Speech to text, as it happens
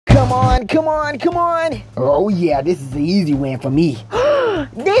Come on, come on, come on. Oh yeah, this is an easy win for me.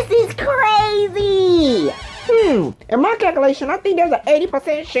 This is crazy. In my calculation, I think there's an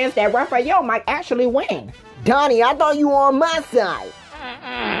 80% chance that Raphael might actually win. Donnie, I thought you were on my side.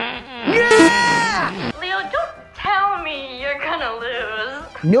 Yeah! Leo, don't tell me you're gonna lose.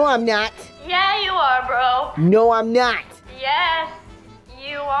 No, I'm not. Yeah, you are, bro. No, I'm not. Yes,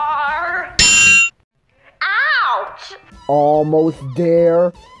 you are. Ouch! Almost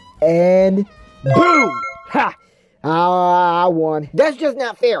there. And boom! Ha! I won. That's just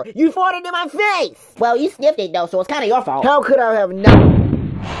not fair. You farted in my face. Well, you sniffed it though, so it's kind of your fault. How could I have not?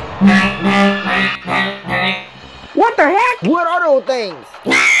 What the heck? What are those things?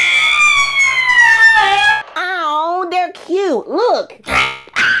 Oh, they're cute. Look.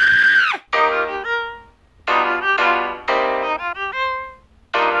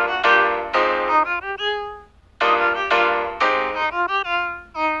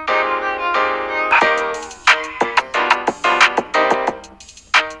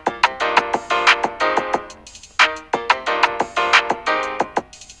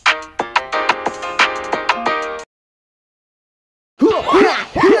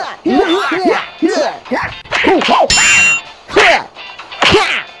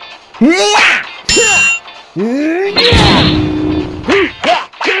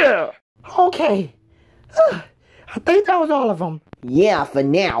 Okay. I think that was all of them. Yeah, for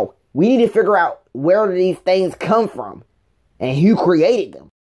now. We need to figure out where these things come from and who created them.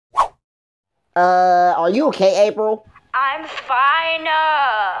 Are you okay, April? I'm fine.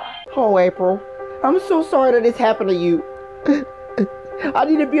 Oh, April. I'm so sorry that this happened to you. I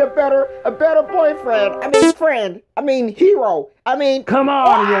need to be a better boyfriend. I mean, friend. I mean, hero. I mean, Come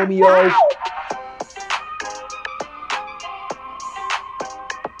on, Romeo.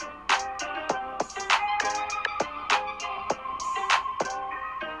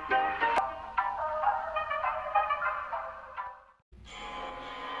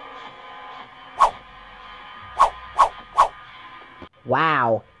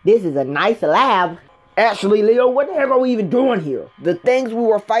 wow, this is a nice lab. Actually, Leo, what the heck are we even doing here? The things we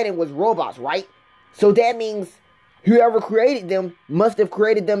were fighting was robots, right? So that means whoever created them must have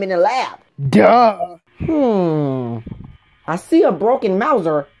created them in the lab. Duh. I see a broken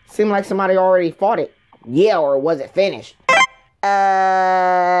Mauser. Seemed like somebody already fought it. Yeah, or was it finished?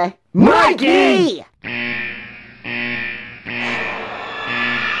 Mikey!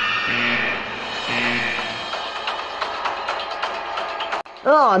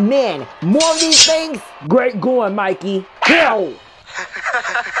 Oh man, more of these things? Great going, Mikey. Go!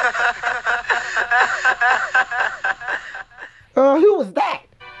 Who was that?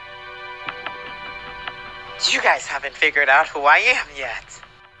 You guys haven't figured out who I am yet.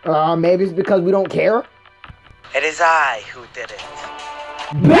 Maybe it's because we don't care? It is I who did it.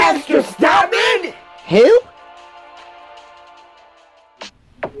 Baxter Stockman? Who?